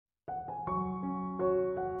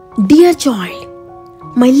Dear child,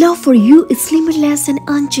 my love for you is limitless and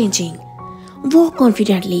unchanging. Walk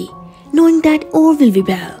confidently, knowing that all will be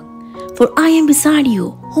well. For I am beside you,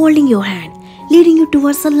 holding your hand, leading you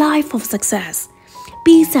towards a life of success,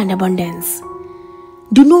 peace and abundance.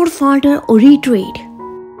 Do not falter or retreat.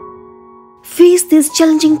 Face this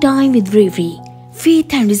challenging time with bravery,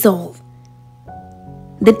 faith and resolve.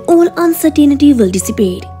 Then all uncertainty will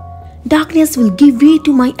dissipate. Darkness will give way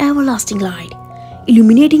to my everlasting light,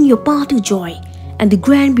 illuminating your path to joy and the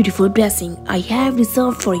grand beautiful blessing I have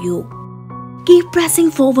reserved for you. Keep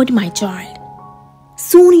pressing forward, my child.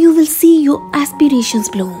 Soon you will see your aspirations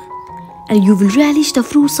bloom, and you will relish the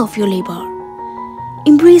fruits of your labor.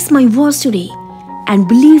 Embrace my words today and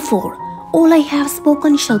believe, for all I have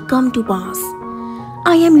spoken shall come to pass.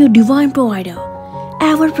 I am your divine provider,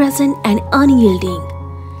 ever present and unyielding.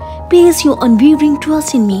 Place your unwavering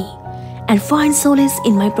trust in me and find solace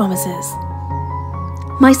in my promises.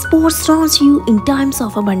 My support surrounds you in times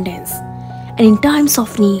of abundance and in times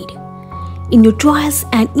of need, in your trials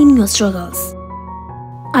and in your struggles.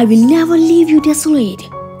 I will never leave you desolate.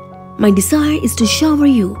 My desire is to shower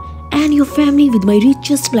you and your family with my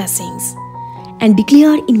richest blessings, and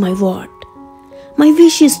declared in my word. My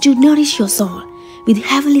wish is to nourish your soul with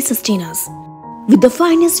heavenly sustenance, with the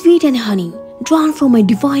finest sweet and honey drawn from my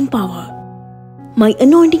divine power. My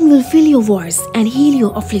anointing will fill your voice and heal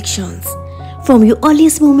your afflictions. From your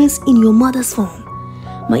earliest moments in your mother's womb,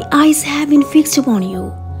 my eyes have been fixed upon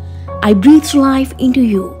you. I breathed life into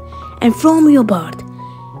you, and from your birth,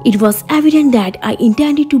 it was evident that I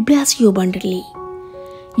intended to bless you abundantly.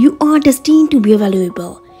 You are destined to be a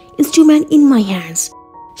valuable instrument in my hands,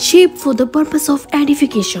 shaped for the purpose of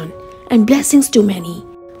edification and blessings to many.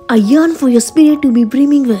 I yearn for your spirit to be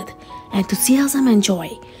brimming with enthusiasm and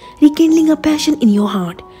joy, rekindling a passion in your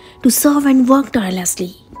heart to serve and work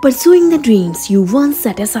tirelessly, pursuing the dreams you once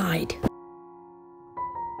set aside.